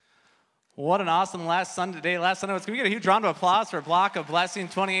What an awesome last Sunday. Can we get a huge round of applause for Block of Blessing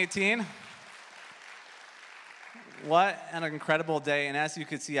 2018? What an incredible day. And as you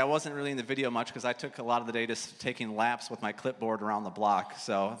could see, I wasn't really in the video much because I took a lot of the day just taking laps with my clipboard around the block.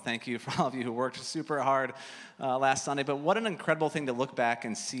 So thank you for all of you who worked super hard last Sunday. But what an incredible thing to look back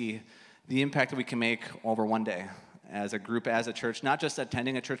and see the impact that we can make over one day as a group, as a church, not just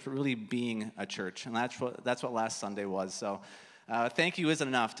attending a church, but really being a church. And that's what last Sunday was. So thank you isn't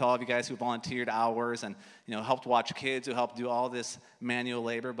enough to all of you guys who volunteered hours and helped watch kids, who helped do all this manual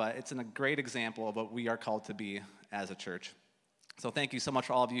labor, but it's a great example of what we are called to be as a church. So thank you so much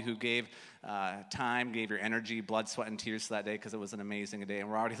for all of you who gave time, gave your energy, blood, sweat, and tears to that day because it was an amazing day. And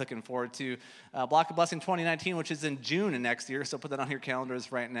we're already looking forward to Block of Blessing 2019, which is in June of next year. So put that on your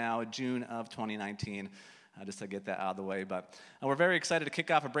calendars right now, June of 2019. Just to get that out of the way. But we're very excited to kick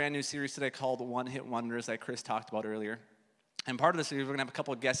off a brand new series today called One Hit Wonders that Chris talked about earlier. And part of this series, we're going to have a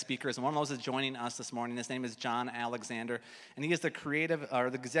couple of guest speakers, and one of those is joining us this morning. His name is John Alexander, and he is the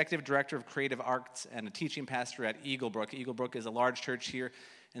executive director of creative arts and a teaching pastor at Eaglebrook. Eaglebrook is a large church here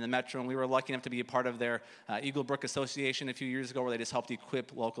in the metro, and we were lucky enough to be a part of their Eaglebrook Association a few years ago where they just helped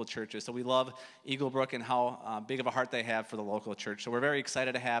equip local churches. So we love Eaglebrook and how big of a heart they have for the local church. So we're very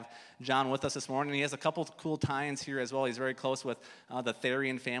excited to have John with us this morning. He has a couple of cool tie-ins here as well. He's very close with the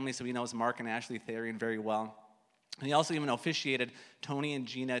Therian family, so he knows Mark and Ashley Therian very well. And he also even officiated Tony and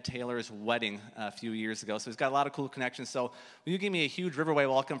Gina Taylor's wedding a few years ago. So he's got a lot of cool connections. So will you give me a huge Riverway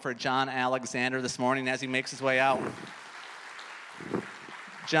welcome for John Alexander this morning as he makes his way out?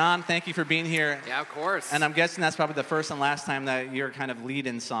 John, thank you for being here. Yeah, of course. And I'm guessing that's probably the first and last time that your kind of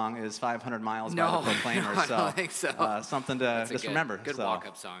lead-in song is 500 Miles by the Proclaimers. No, I don't think so. Something to just remember. Good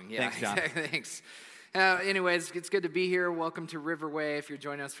walk-up song. Yeah, thanks, John. Thanks. Anyways, it's good to be here. Welcome to Riverway. If you're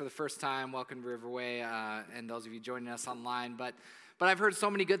joining us for the first time, welcome to Riverway, and those of you joining us online. But I've heard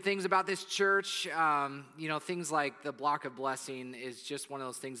so many good things about this church. Things like the Block of Blessing is just one of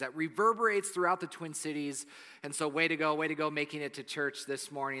those things that reverberates throughout the Twin Cities. And so way to go making it to church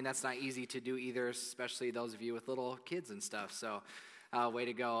this morning. That's not easy to do either, especially those of you with little kids and stuff. So way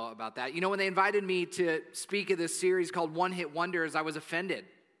to go about that. When they invited me to speak at this series called One Hit Wonders, I was offended.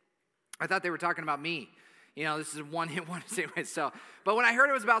 I thought they were talking about me. This is a one-hit wonders anyway. But when I heard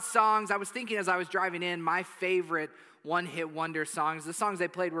it was about songs, I was thinking as I was driving in, my favorite one-hit wonder songs. The songs they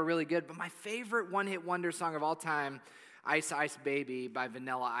played were really good, but my favorite one-hit wonder song of all time, Ice Ice Baby by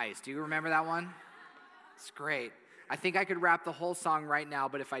Vanilla Ice. Do you remember that one? It's great. I think I could rap the whole song right now,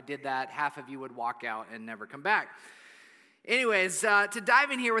 but if I did that, half of you would walk out and never come back. Anyways, to dive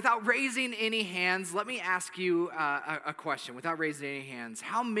in here without raising any hands, let me ask you a question without raising any hands.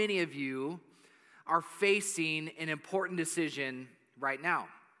 How many of you are facing an important decision right now?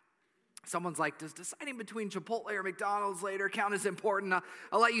 Someone's like, does deciding between Chipotle or McDonald's later count as important?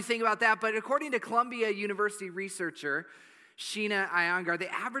 I'll let you think about that. But according to Columbia University researcher Sheena Iyengar,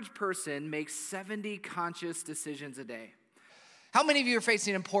 the average person makes 70 conscious decisions a day. How many of you are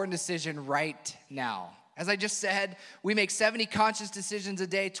facing an important decision right now? As I just said, we make 70 conscious decisions a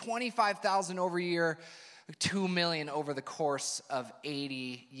day, 25,000 over a year, 2 million over the course of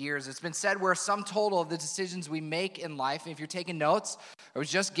 80 years. It's been said we're a sum total of the decisions we make in life. And if you're taking notes, I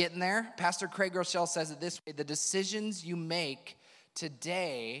was just getting there. Pastor Craig Groeschel says it this way: the decisions you make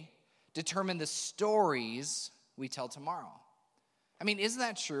today determine the stories we tell tomorrow. I mean, isn't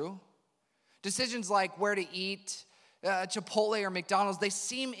that true? Decisions like where to eat, Chipotle or McDonald's, they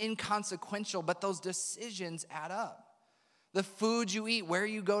seem inconsequential, but those decisions add up. The food you eat, where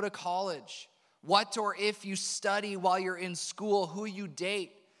you go to college, what or if you study while you're in school, who you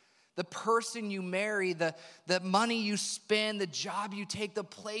date, the person you marry, the money you spend, the job you take, the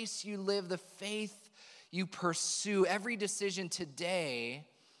place you live, the faith you pursue. Every decision today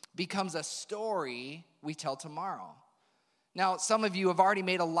becomes a story we tell tomorrow. Now, some of you have already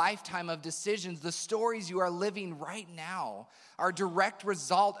made a lifetime of decisions. The stories you are living right now are a direct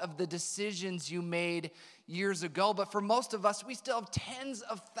result of the decisions you made years ago. But for most of us, we still have tens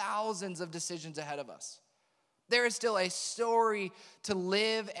of thousands of decisions ahead of us. There is still a story to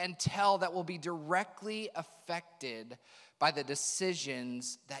live and tell that will be directly affected by the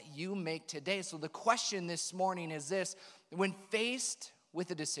decisions that you make today. So the question this morning is this: when faced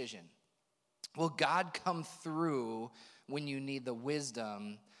with a decision, will God come through when you need the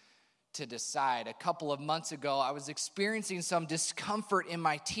wisdom to decide? A couple of months ago, I was experiencing some discomfort in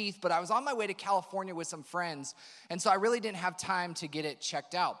my teeth, but I was on my way to California with some friends, and so I really didn't have time to get it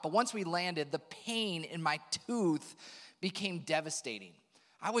checked out. But once we landed, the pain in my tooth became devastating.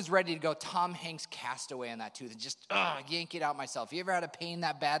 I was ready to go Tom Hanks Castaway on that tooth and just yank it out myself. You ever had a pain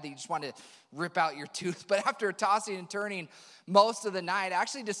that bad that you just wanted to rip out your tooth? But after tossing and turning most of the night, I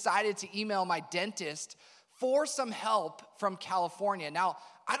actually decided to email my dentist for some help from California. Now,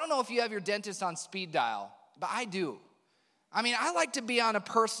 I don't know if you have your dentist on speed dial, but I do. I mean, I like to be on a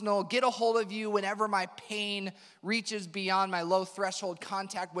personal, get a hold of you whenever my pain reaches beyond my low threshold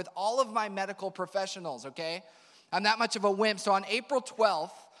contact with all of my medical professionals, okay? I'm that much of a wimp. So on April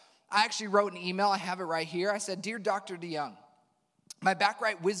 12th, I actually wrote an email. I have it right here. I said, "Dear Dr. DeYoung, my back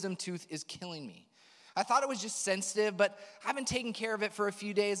right wisdom tooth is killing me. I thought it was just sensitive, but I've been taking care of it for a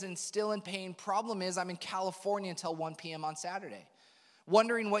few days and still in pain. Problem is, I'm in California until 1 p.m. on Saturday.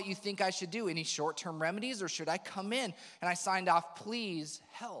 Wondering what you think I should do. Any short-term remedies, or should I come in?" And I signed off, "Please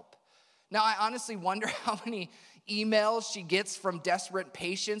help." Now, I honestly wonder how many emails she gets from desperate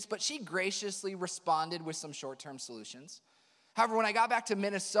patients, but she graciously responded with some short-term solutions. However, when I got back to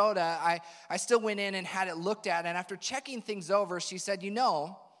Minnesota, I still went in and had it looked at, and after checking things over, she said,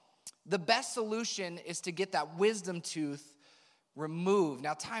 the best solution is to get that wisdom tooth removed.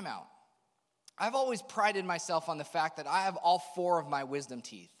 Now, time out. I've always prided myself on the fact that I have all 4 of my wisdom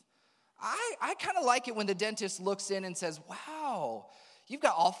teeth. I kind of like it when the dentist looks in and says, "Wow, you've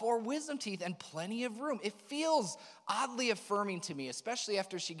got all 4 wisdom teeth and plenty of room." It feels oddly affirming to me, especially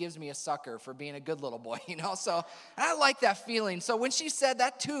after she gives me a sucker for being a good little boy, So, and I like that feeling. So when she said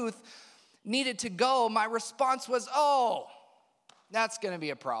that tooth needed to go, my response was, "Oh, that's going to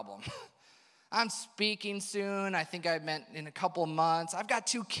be a problem." I'm speaking soon. I think I meant in a couple months. I've got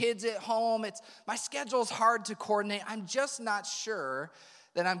 2 kids at home. My schedule's hard to coordinate. I'm just not sure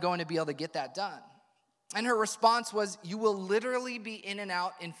that I'm going to be able to get that done. And her response was, "You will literally be in and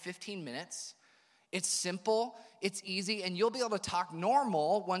out in 15 minutes. It's simple, it's easy, and you'll be able to talk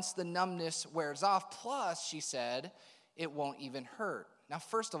normal once the numbness wears off. Plus," she said, "it won't even hurt." Now,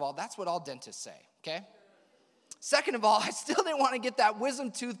 first of all, that's what all dentists say, okay? Second of all, I still didn't want to get that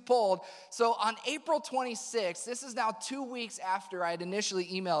wisdom tooth pulled. So on April 26th, this is now 2 weeks after I had initially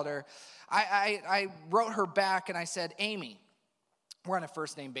emailed her, I wrote her back and I said, "Amy," we're on a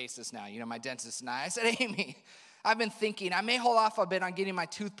first name basis now, my dentist and I said, "Amy, I've been thinking I may hold off a bit on getting my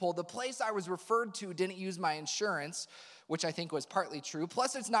tooth pulled. The place I was referred to didn't use my insurance," which I think was partly true.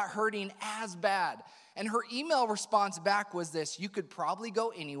 "Plus, it's not hurting as bad." And her email response back was this: "You could probably go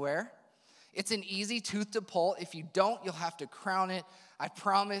anywhere. It's an easy tooth to pull. If you don't, you'll have to crown it. I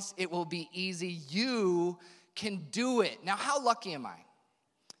promise it will be easy. You can do it." Now, how lucky am I?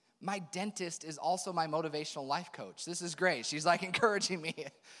 My dentist is also my motivational life coach. This is great. She's like encouraging me.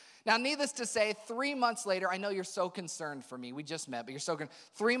 Now, needless to say, 3 months later, I know you're so concerned for me. We just met, but you're so concerned.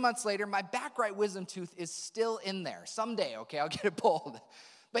 3 months later, my back right wisdom tooth is still in there. Someday, okay, I'll get it pulled.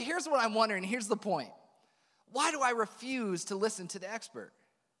 But here's what I'm wondering. Here's the point. Why do I refuse to listen to the expert?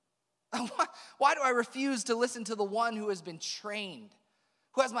 Why do I refuse to listen to the one who has been trained,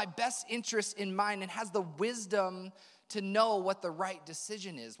 who has my best interests in mind and has the wisdom to know what the right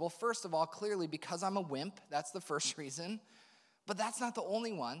decision is? Well, first of all, clearly because I'm a wimp. That's the first reason. But that's not the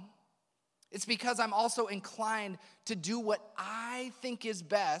only one. It's because I'm also inclined to do what I think is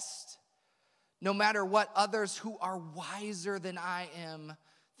best, no matter what others who are wiser than I am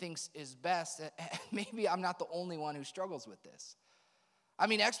thinks is best. Maybe I'm not the only one who struggles with this. I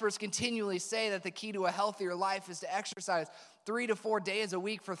mean, experts continually say that the key to a healthier life is to exercise 3 to 4 days a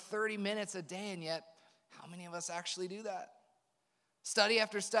week for 30 minutes a day, and yet, how many of us actually do that? Study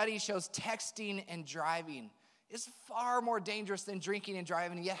after study shows texting and driving is far more dangerous than drinking and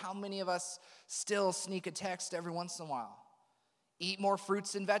driving, and yet how many of us still sneak a text every once in a while? Eat more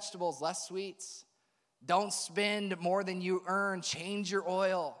fruits and vegetables, less sweets. Don't spend more than you earn. Change your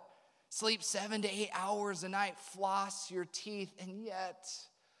oil. Sleep 7 to 8 hours a night, floss your teeth, and yet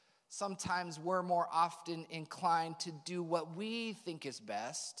sometimes we're more often inclined to do what we think is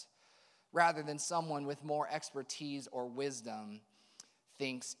best rather than someone with more expertise or wisdom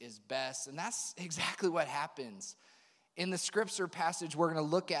thinks is best. And that's exactly what happens in the scripture passage we're going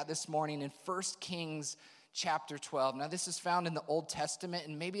to look at this morning in 1 Kings chapter 12. Now, this is found in the Old Testament,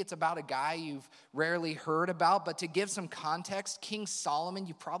 and maybe it's about a guy you've rarely heard about, but to give some context, King Solomon,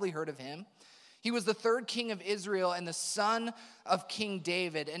 you've probably heard of him. He was the 3rd king of Israel and the son of King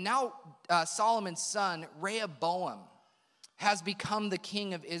David. And now Solomon's son, Rehoboam, has become the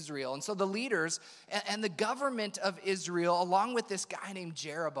king of Israel. And so the leaders and the government of Israel, along with this guy named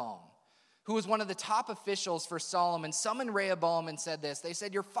Jeroboam, who was one of the top officials for Solomon, summoned Rehoboam and said this. They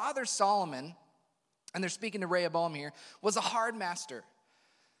said, "Your father Solomon," and they're speaking to Rehoboam here, "was a hard master.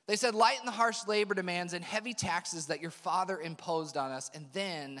 They said, lighten the harsh labor demands and heavy taxes that your father imposed on us, and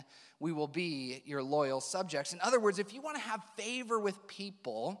then we will be your loyal subjects. In other words, if you want to have favor with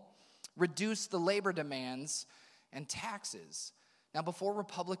people, reduce the labor demands and taxes. Now, before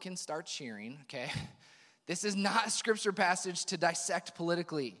Republicans start cheering, okay, this is not a scripture passage to dissect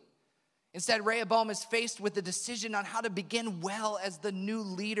politically. Instead, Rehoboam is faced with the decision on how to begin well as the new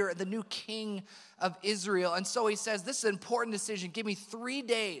leader, the new king of Israel. And so he says, this is an important decision. Give me 3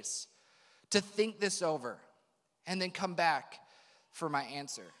 days to think this over and then come back for my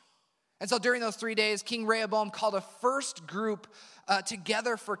answer. And so during those 3 days, King Rehoboam called a first group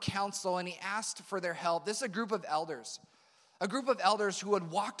together for counsel, and he asked for their help. This is a group of elders who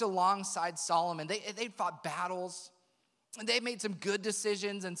had walked alongside Solomon. They'd fought battles. They made some good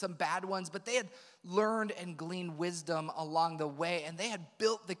decisions and some bad ones, but they had learned and gleaned wisdom along the way, and they had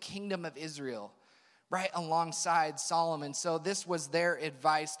built the kingdom of Israel right alongside Solomon. So this was their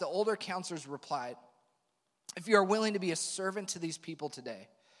advice. The older counselors replied, if you are willing to be a servant to these people today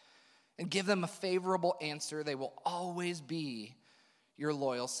and give them a favorable answer, they will always be your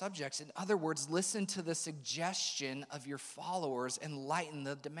loyal subjects. In other words, listen to the suggestion of your followers and lighten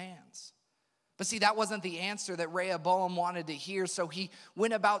the demands. But see, that wasn't the answer that Rehoboam wanted to hear, so he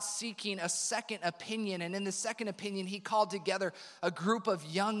went about seeking a second opinion. And in the second opinion, he called together a group of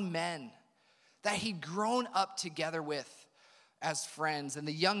young men that he'd grown up together with as friends. And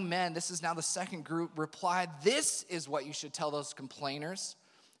the young men, this is now the second group, replied, this is what you should tell those complainers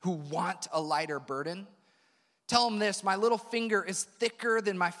who want a lighter burden. Tell them this, my little finger is thicker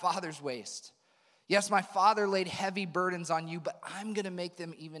than my father's waist. Yes, my father laid heavy burdens on you, but I'm going to make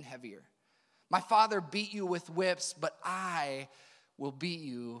them even heavier. My father beat you with whips, but I will beat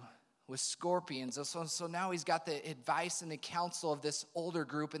you with scorpions. So now he's got the advice and the counsel of this older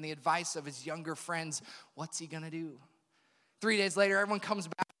group and the advice of his younger friends. What's he going to do? 3 days later, everyone comes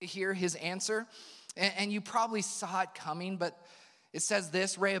back to hear his answer. And you probably saw it coming, but it says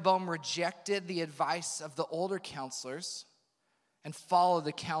this, Rehoboam rejected the advice of the older counselors and followed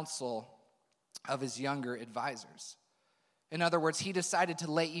the counsel of his younger advisors. In other words, he decided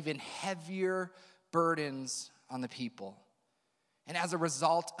to lay even heavier burdens on the people. And as a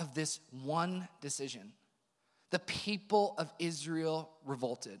result of this one decision, the people of Israel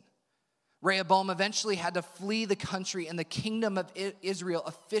revolted. Rehoboam eventually had to flee the country, and the kingdom of Israel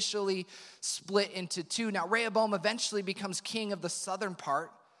officially split into two. Now, Rehoboam eventually becomes king of the southern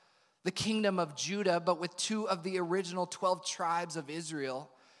part, the kingdom of Judah, but with 2 of the original 12 tribes of Israel.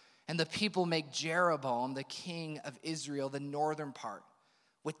 And the people make Jeroboam the king of Israel, the northern part,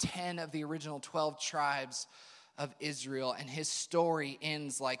 with 10 of the original 12 tribes of Israel. And his story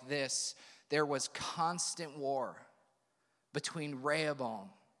ends like this. There was constant war between Rehoboam,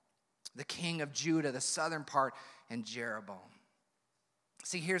 the king of Judah, the southern part, and Jeroboam.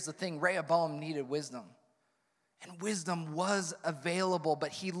 See, here's the thing. Rehoboam needed wisdom. And wisdom was available, but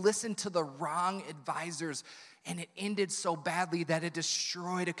he listened to the wrong advisors, and it ended so badly that it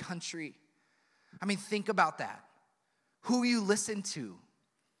destroyed a country. I mean, think about that. Who you listen to,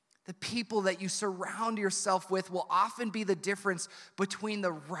 the people that you surround yourself with will often be the difference between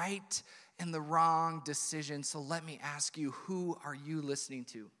the right and the wrong decision. So let me ask you, who are you listening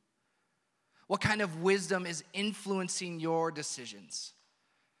to? What kind of wisdom is influencing your decisions?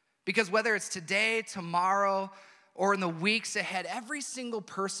 Because whether it's today, tomorrow, or in the weeks ahead, every single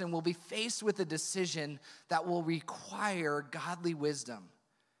person will be faced with a decision that will require godly wisdom.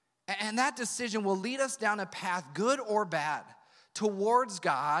 And that decision will lead us down a path, good or bad, towards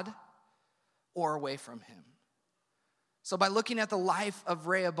God or away from him. So by looking at the life of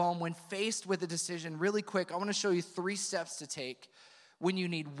Rehoboam, when faced with a decision, really quick, I want to show you 3 steps to take when you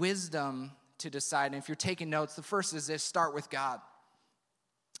need wisdom to decide. And if you're taking notes, the first is this: start with God.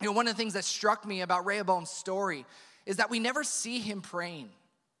 You know, one of the things that struck me about Rehoboam's story is that we never see him praying.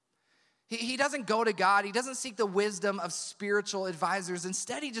 He doesn't go to God. He doesn't seek the wisdom of spiritual advisors.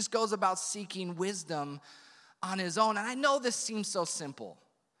 Instead, he just goes about seeking wisdom on his own. And I know this seems so simple.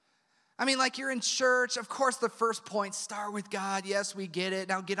 I mean, like, you're in church. Of course, the first point, start with God. Yes, we get it.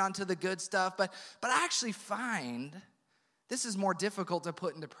 Now get on to the good stuff. But I actually find this is more difficult to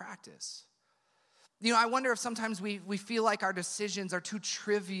put into practice. You know, I wonder if sometimes we feel like our decisions are too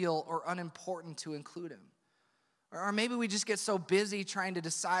trivial or unimportant to include him. Or maybe we just get so busy trying to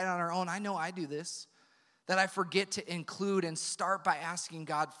decide on our own. I know I do this, that I forget to include and start by asking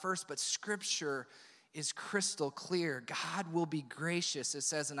God first. But Scripture is crystal clear. God will be gracious, it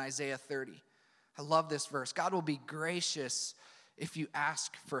says in Isaiah 30. I love this verse. God will be gracious if you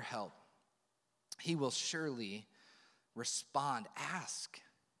ask for help. He will surely respond. Ask.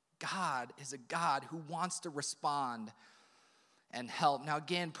 God is a God who wants to respond and help. Now,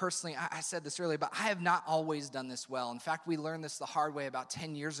 again, personally, I said this earlier, but I have not always done this well. In fact, we learned this the hard way about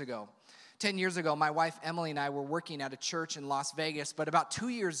 10 years ago. 10 years ago, my wife, Emily, and I were working at a church in Las Vegas, but about 2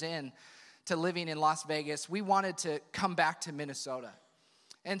 years in to living in Las Vegas, we wanted to come back to Minnesota.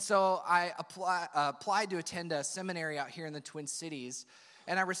 And so I applied to attend a seminary out here in the Twin Cities,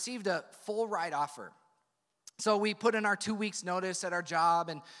 and I received a full ride offer. So we put in our 2 weeks notice at our job,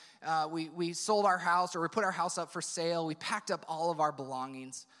 and we sold our house, or we put our house up for sale. We packed up all of our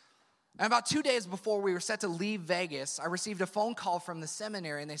belongings. And about 2 days before we were set to leave Vegas, I received a phone call from the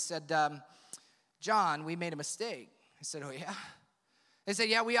seminary, and they said, John, we made a mistake. I said, oh, yeah? They said,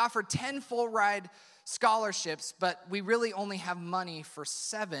 yeah, we offered 10 full ride scholarships, but we really only have money for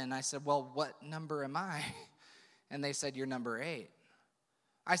 7. I said, well, what number am I? And they said, you're number 8.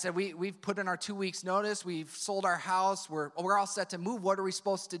 I said, we've put in our 2 weeks notice. We've sold our house. We're all set to move. What are we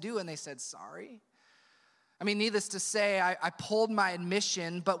supposed to do? And they said, sorry. I mean, needless to say, I pulled my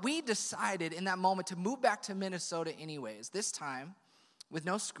admission, but we decided in that moment to move back to Minnesota anyways, this time with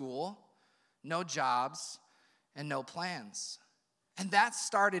no school, no jobs, and no plans. And that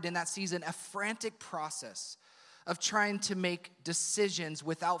started in that season a frantic process of trying to make decisions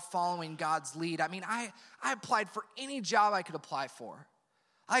without following God's lead. I mean, I applied for any job I could apply for.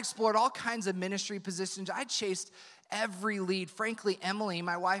 I explored all kinds of ministry positions. I chased every lead. Frankly, Emily,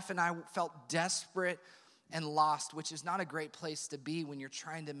 my wife, and I felt desperate and lost, which is not a great place to be when you're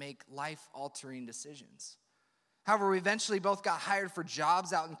trying to make life-altering decisions. However, we eventually both got hired for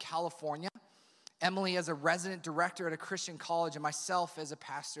jobs out in California. Emily as a resident director at a Christian college, and myself as a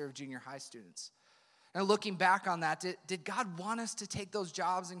pastor of junior high students. And looking back on that, did God want us to take those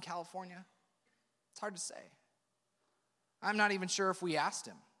jobs in California? It's hard to say. I'm not even sure if we asked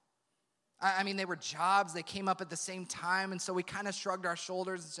him. I mean, they were jobs. They came up at the same time, and so we kind of shrugged our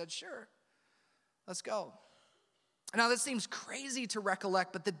shoulders and said, sure, let's go. Now, this seems crazy to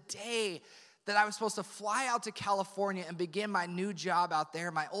recollect, but the day that I was supposed to fly out to California and begin my new job out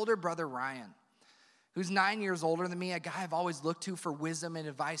there, my older brother, Ryan, who's 9 years older than me, a guy I've always looked to for wisdom and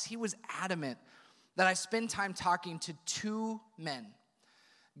advice, he was adamant that I spend time talking to 2 men.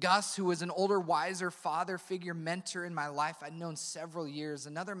 Gus, who was an older, wiser father figure mentor in my life I'd known several years.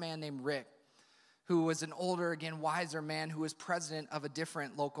 Another man named Rick, who was an older, again, wiser man who was president of a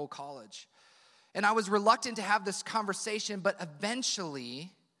different local college. And I was reluctant to have this conversation, but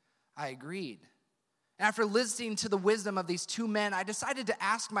eventually I agreed. And after listening to the wisdom of these 2 men, I decided to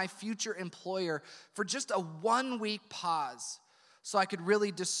ask my future employer for just a 1-week pause so I could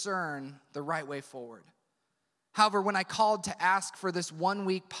really discern the right way forward. However, when I called to ask for this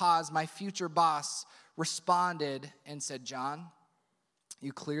 1-week pause, my future boss responded and said, John,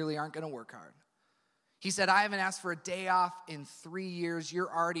 you clearly aren't going to work hard. He said, I haven't asked for a day off in 3 years. You're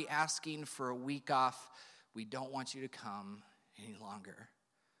already asking for a week off. We don't want you to come any longer.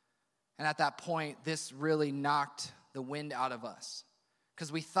 And at that point, this really knocked the wind out of us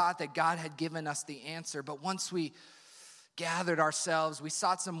because we thought that God had given us the answer. But once we gathered ourselves, we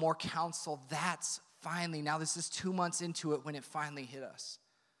sought some more counsel. That's finally, now this is 2 months into it when it finally hit us.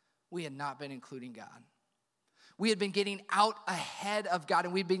 We had not been including God. We had been getting out ahead of God,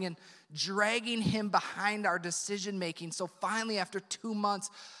 and we'd been dragging him behind our decision making. So finally, after 2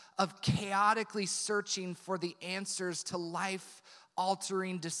 months of chaotically searching for the answers to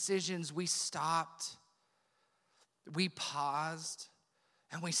life-altering decisions, we stopped, we paused,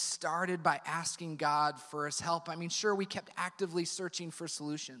 and we started by asking God for his help. I mean, sure, we kept actively searching for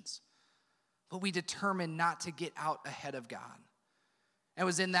solutions, but we determined not to get out ahead of God. It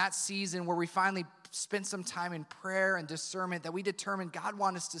was in that season where we finally spent some time in prayer and discernment that we determined God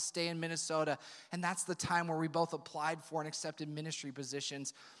wanted us to stay in Minnesota. And that's the time where we both applied for and accepted ministry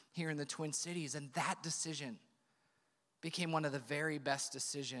positions here in the Twin Cities. And that decision became one of the very best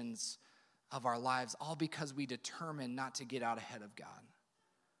decisions of our lives, all because we determined not to get out ahead of God.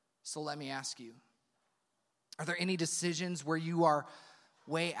 So let me ask you, are there any decisions where you are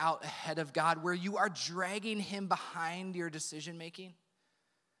way out ahead of God, where you are dragging him behind your decision making?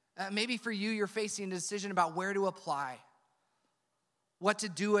 Maybe for you, you're facing a decision about where to apply, what to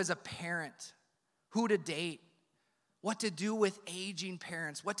do as a parent, who to date, what to do with aging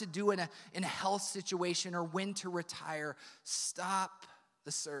parents, what to do in a health situation, or when to retire. Stop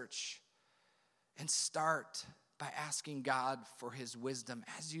the search and start by asking God for his wisdom.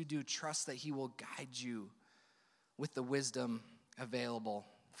 As you do, trust that he will guide you with the wisdom available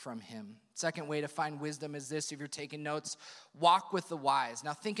from him. Second way to find wisdom is this, if you're taking notes, walk with the wise.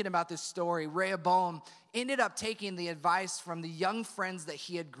 Now, thinking about this story, Rehoboam ended up taking the advice from the young friends that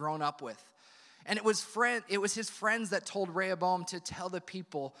he had grown up with. And it was his friends that told Rehoboam to tell the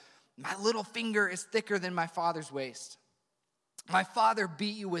people, my little finger is thicker than my father's waist. My father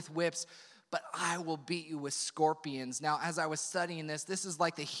beat you with whips, but I will beat you with scorpions. Now, as I was studying this is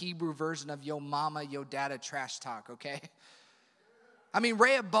like the Hebrew version of yo mama, yo dada trash talk, okay? I mean,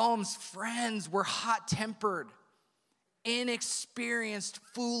 Rehoboam's friends were hot-tempered, inexperienced,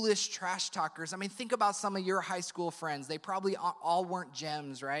 foolish trash talkers. I mean, think about some of your high school friends. They probably all weren't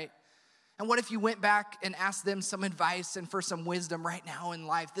gems, right? And what if you went back and asked them some advice and for some wisdom right now in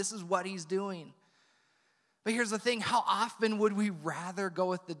life? This is what he's doing. But here's the thing, how often would we rather go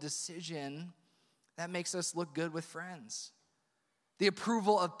with the decision that makes us look good with friends? The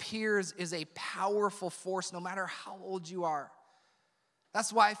approval of peers is a powerful force no matter how old you are.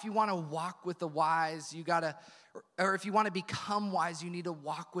 That's why if you want to walk with the wise, or if you want to become wise, you need to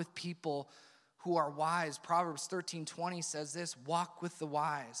walk with people who are wise. Proverbs 13:20 says this, walk with the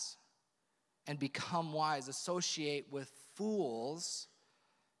wise and become wise. Associate with fools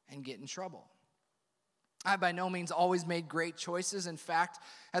and get in trouble. I by no means always made great choices. In fact,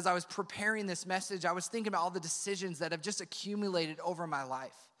 as I was preparing this message, I was thinking about all the decisions that have just accumulated over my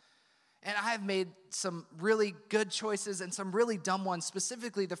life. And I have made some really good choices and some really dumb ones,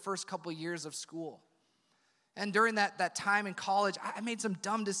 specifically the first couple years of school. And during that time in college, I made some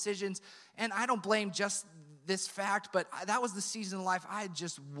dumb decisions. And I don't blame just this fact, but that was the season of life. I had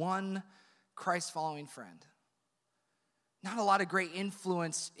just one Christ-following friend. Not a lot of great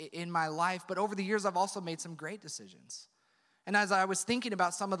influence in my life, but over the years, I've also made some great decisions. And as I was thinking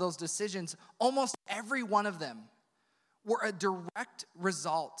about some of those decisions, almost every one of them were a direct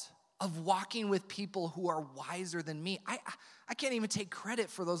result of walking with people who are wiser than me. I can't even take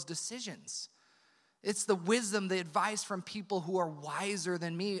credit for those decisions. It's the wisdom, the advice from people who are wiser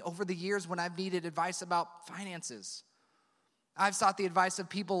than me over the years when I've needed advice about finances. I've sought the advice of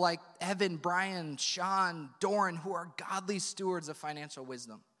people like Evan, Brian, Sean, Doran, who are godly stewards of financial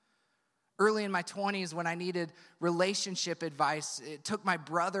wisdom. Early in my 20s, when I needed relationship advice, it took my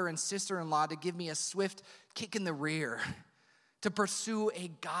brother and sister-in-law to give me a swift kick in the rear to pursue a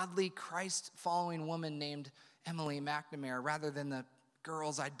godly, Christ-following woman named Emily McNamara rather than the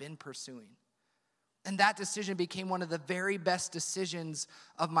girls I'd been pursuing. And that decision became one of the very best decisions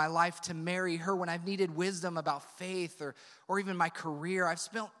of my life, to marry her when I've needed wisdom about faith or even my career. I've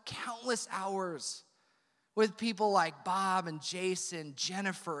spent countless hours with people like Bob and Jason,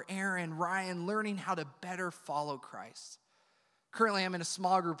 Jennifer, Aaron, Ryan, learning how to better follow Christ. Currently, I'm in a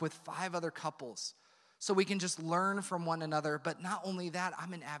small group with 5 other couples, so we can just learn from one another. But not only that,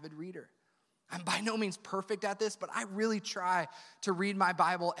 I'm an avid reader. I'm by no means perfect at this, but I really try to read my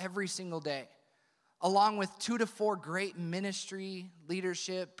Bible every single day, along with 2 to 4 great ministry,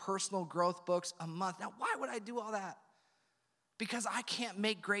 leadership, personal growth books a month. Now, why would I do all that? Because I can't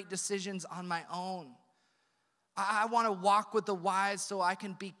make great decisions on my own. I want to walk with the wise so I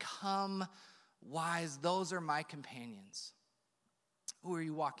can become wise. Those are my companions. Who are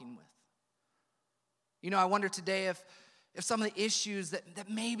you walking with? You know, I wonder today if some of the issues that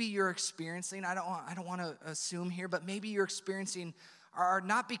maybe you're experiencing, I don't want to assume here, but maybe you're experiencing are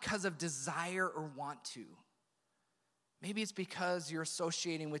not because of desire or want to. Maybe it's because you're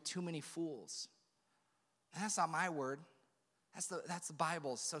associating with too many fools. And that's not my word. That's the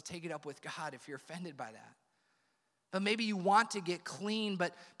Bible. So take it up with God if you're offended by that. But maybe you want to get clean,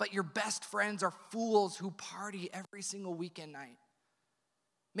 but your best friends are fools who party every single weekend night.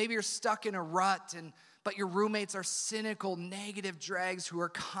 Maybe you're stuck in a rut, but your roommates are cynical, negative dregs who are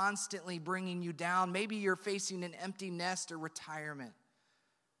constantly bringing you down. Maybe you're facing an empty nest or retirement,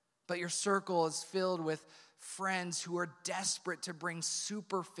 but your circle is filled with friends who are desperate to bring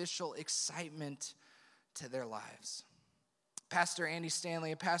superficial excitement to their lives. Pastor Andy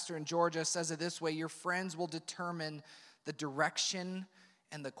Stanley, a pastor in Georgia, says it this way: your friends will determine the direction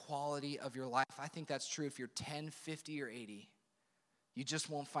and the quality of your life. I think that's true if you're 10, 50, or 80. You just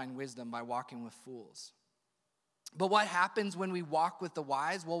won't find wisdom by walking with fools. But what happens when we walk with the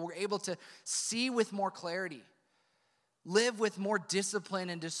wise? Well, we're able to see with more clarity, live with more discipline,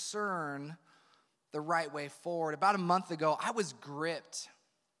 and discern the right way forward. About a month ago, I was gripped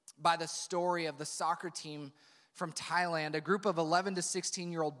by the story of the soccer team from Thailand, a group of 11 to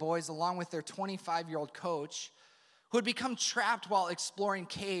 16-year-old boys, along with their 25-year-old coach, who had become trapped while exploring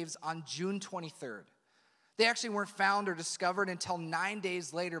caves on June 23rd. They actually weren't found or discovered until 9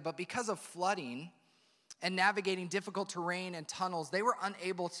 days later, but because of flooding and navigating difficult terrain and tunnels, they were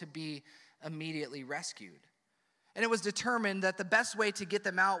unable to be immediately rescued. And it was determined that the best way to get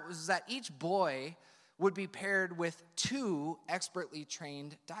them out was that each boy would be paired with 2 expertly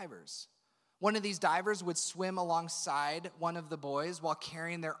trained divers. One of these divers would swim alongside one of the boys while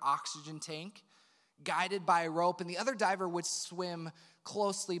carrying their oxygen tank, guided by a rope, and the other diver would swim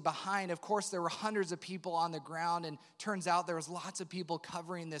closely behind. Of course, there were hundreds of people on the ground, and turns out there was lots of people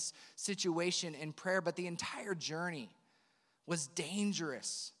covering this situation in prayer, but the entire journey was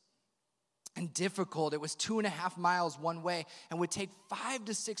dangerous and difficult. It was 2.5 miles one way and would take 5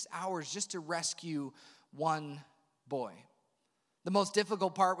 to 6 hours just to rescue one boy. The most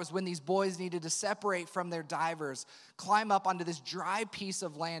difficult part was when these boys needed to separate from their divers, climb up onto this dry piece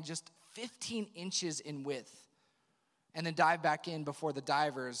of land just 15 inches in width, and then dive back in before the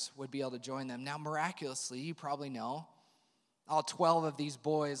divers would be able to join them. Now, miraculously, you probably know, all 12 of these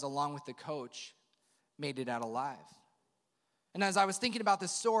boys, along with the coach, made it out alive. And as I was thinking about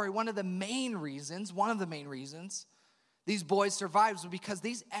this story, one of the main reasons these boys survived was because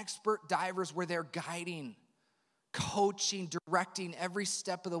these expert divers were there guiding, coaching, directing every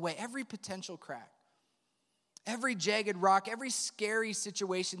step of the way, every potential crack, every jagged rock, every scary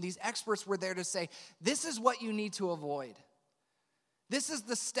situation. These experts were there to say, this is what you need to avoid. This is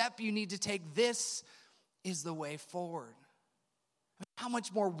the step you need to take. This is the way forward. How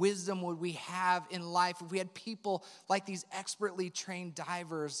much more wisdom would we have in life if we had people like these expertly trained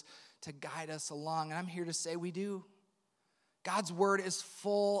divers to guide us along? And I'm here to say we do. God's word is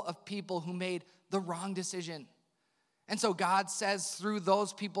full of people who made the wrong decision. And so God says through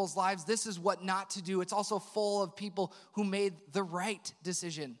those people's lives, this is what not to do. It's also full of people who made the right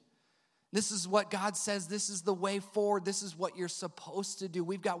decision. This is what God says. This is the way forward. This is what you're supposed to do.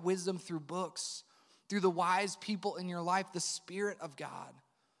 We've got wisdom through books, through the wise people in your life. The Spirit of God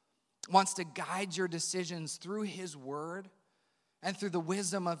wants to guide your decisions through his word and through the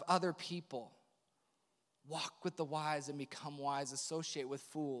wisdom of other people. Walk with the wise and become wise. Associate with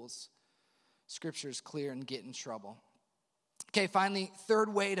fools. Scripture is clear and get in trouble. Okay, finally,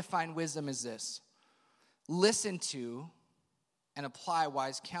 third way to find wisdom is this. Listen to and apply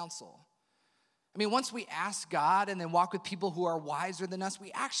wise counsel. I mean, once we ask God and then walk with people who are wiser than us,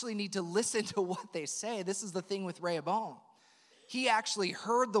 we actually need to listen to what they say. This is the thing with Rehoboam. He actually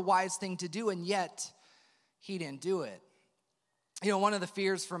heard the wise thing to do, and yet he didn't do it. You know, one of the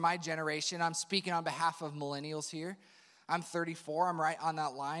fears for my generation, I'm speaking on behalf of millennials here. I'm 34, I'm right on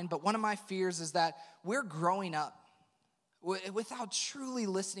that line. But one of my fears is that we're growing up without truly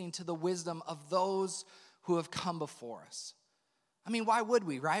listening to the wisdom of those who have come before us. I mean, why would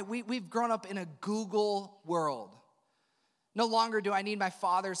we, right? We've grown up in a Google world. No longer do I need my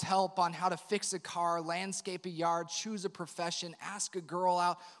father's help on how to fix a car, landscape a yard, choose a profession, ask a girl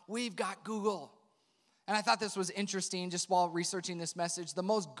out. We've got Google. And I thought this was interesting just while researching this message. The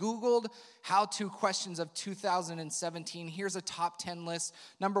most Googled how-to questions of 2017. Here's a top 10 list.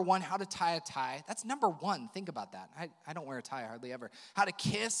 Number 1, how to tie a tie. That's number 1. Think about that. I don't wear a tie hardly ever. How to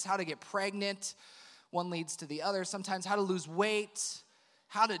kiss, how to get pregnant. One leads to the other. Sometimes how to lose weight,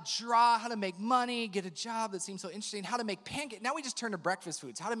 how to draw, how to make money, get a job that seems so interesting, how to make pancakes. Now we just turn to breakfast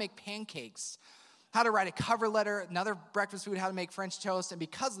foods. How to make pancakes, how to write a cover letter, another breakfast food, how to make French toast, and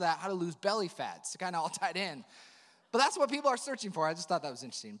because of that, how to lose belly fat. It's kind of all tied in. But that's what people are searching for. I just thought that was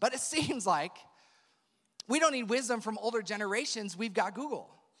interesting. But it seems like we don't need wisdom from older generations. We've got Google.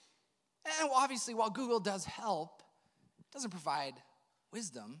 And obviously, while Google does help, it doesn't provide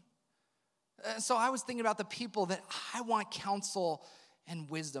wisdom. So I was thinking about the people that I want counsel and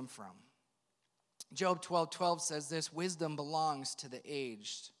wisdom from. Job 12:12 says this, wisdom belongs to the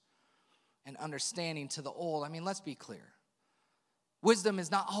aged and understanding to the old. I mean, let's be clear. Wisdom is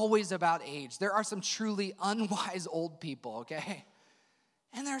not always about age. There are some truly unwise old people, okay?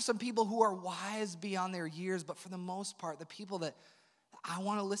 And there are some people who are wise beyond their years, but for the most part, the people that I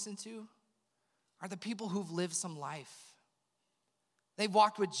want to listen to are the people who've lived some life. They've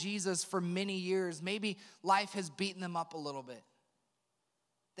walked with Jesus for many years. Maybe life has beaten them up a little bit.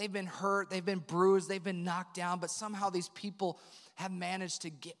 They've been hurt, they've been bruised, they've been knocked down, but somehow these people have managed to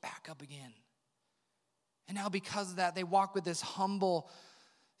get back up again. And now because of that, they walk with this humble,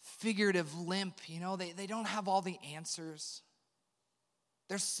 figurative limp. You know, they don't have all the answers.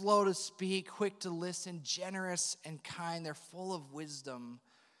 They're slow to speak, quick to listen, generous and kind. They're full of wisdom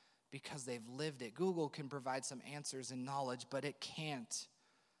because they've lived it. Google can provide some answers and knowledge, but it can't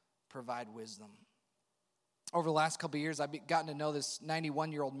provide wisdom. Over the last couple of years, I've gotten to know this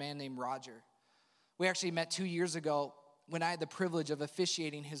 91-year-old man named Roger. We actually met 2 years ago when I had the privilege of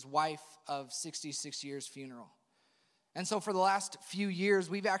officiating his wife of 66 years funeral. And so for the last few years,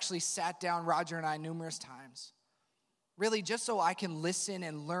 we've actually sat down, Roger and I, numerous times, really just so I can listen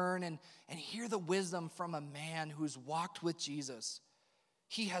and learn and hear the wisdom from a man who's walked with Jesus.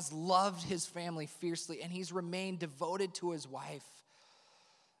 He has loved his family fiercely, and he's remained devoted to his wife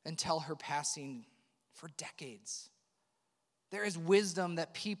until her passing for decades. There is wisdom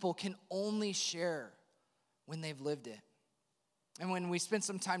that people can only share when they've lived it. And when we spent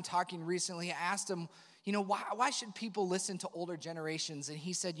some time talking recently, I asked him, why should people listen to older generations? And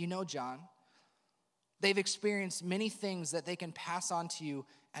he said, John, they've experienced many things that they can pass on to you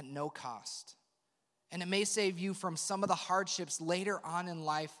at no cost. And it may save you from some of the hardships later on in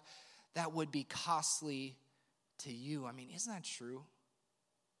life that would be costly to you. I mean, isn't that true?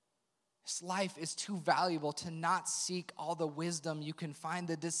 This life is too valuable to not seek all the wisdom you can find.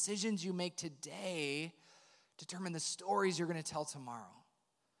 The decisions you make today determine the stories you're going to tell tomorrow.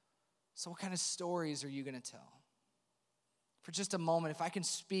 So what kind of stories are you going to tell? For just a moment, if I can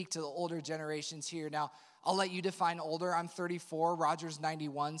speak to the older generations here. Now, I'll let you define older. I'm 34, Roger's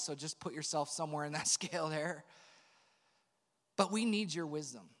 91, so just put yourself somewhere in that scale there. But we need your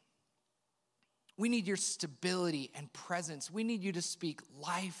wisdom. We need your stability and presence. We need you to speak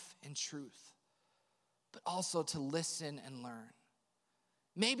life and truth, but also to listen and learn.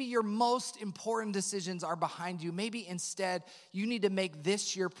 Maybe your most important decisions are behind you. Maybe instead you need to make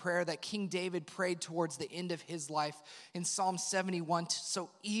this your prayer that King David prayed towards the end of his life in Psalm 71. So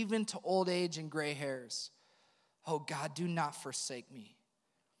even to old age and gray hairs, oh God, do not forsake me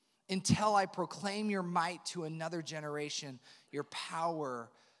until I proclaim your might to another generation, your power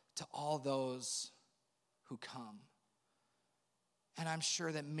to all those who come. And I'm sure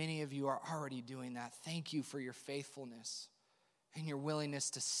that many of you are already doing that. Thank you for your faithfulness and your willingness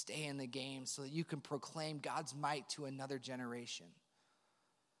to stay in the game so that you can proclaim God's might to another generation.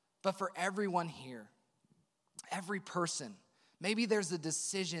 But for everyone here, every person, maybe there's a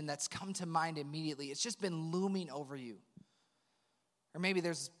decision that's come to mind immediately. It's just been looming over you. Or maybe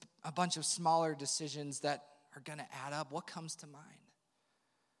there's a bunch of smaller decisions that are going to add up. What comes to mind?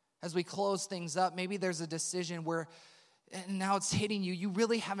 As we close things up, maybe there's a decision where and now it's hitting you. You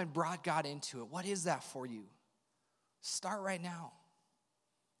really haven't brought God into it. What is that for you? Start right now.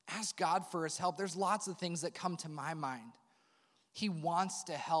 Ask God for his help. There's lots of things that come to my mind. He wants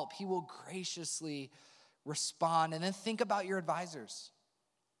to help. He will graciously respond. And then think about your advisors.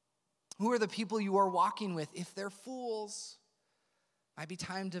 Who are the people you are walking with? If they're fools, might be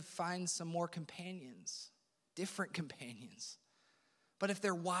time to find some more companions, different companions. But if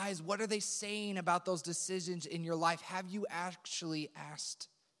they're wise, what are they saying about those decisions in your life? Have you actually asked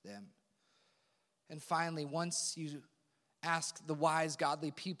them? And finally, once you ask the wise,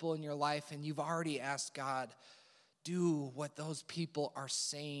 godly people in your life and you've already asked God, do what those people are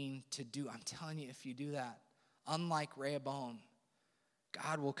saying to do. I'm telling you, if you do that, unlike Rehoboam,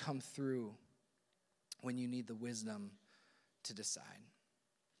 God will come through when you need the wisdom to decide.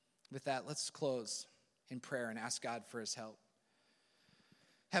 With that, let's close in prayer and ask God for his help.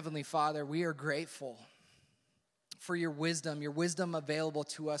 Heavenly Father, we are grateful for your wisdom available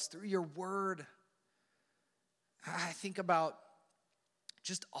to us through your word. I think about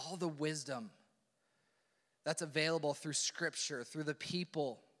just all the wisdom that's available through Scripture, through the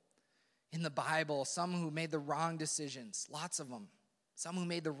people in the Bible, some who made the wrong decisions, lots of them, some who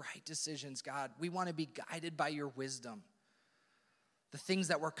made the right decisions, God. We want to be guided by your wisdom. The things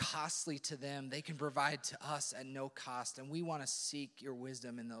that were costly to them, they can provide to us at no cost, and we want to seek your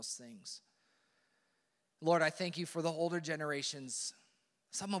wisdom in those things. Lord, I thank you for the older generations,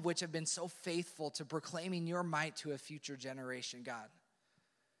 some of which have been so faithful to proclaiming your might to a future generation, God.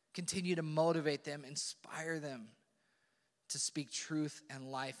 Continue to motivate them, inspire them to speak truth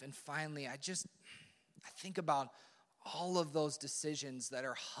and life. And finally, I think about all of those decisions that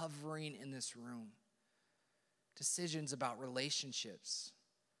are hovering in this room. Decisions about relationships,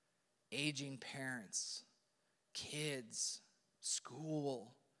 aging parents, kids,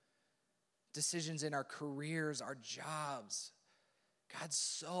 school, decisions in our careers, our jobs. God,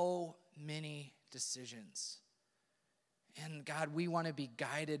 so many decisions. And God, we want to be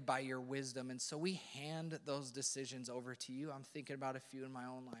guided by your wisdom. And so we hand those decisions over to you. I'm thinking about a few in my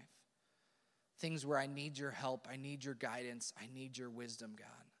own life. Things where I need your help, I need your guidance, I need your wisdom, God.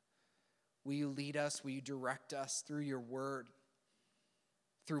 Will you lead us? Will you direct us through your word,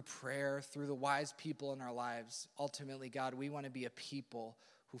 through prayer, through the wise people in our lives? Ultimately, God, we want to be a people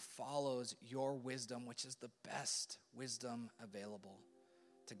who follows your wisdom, which is the best wisdom available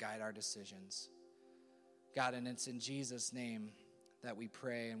to guide our decisions. God, and it's in Jesus' name that we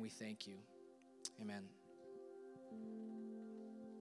pray and we thank you. Amen.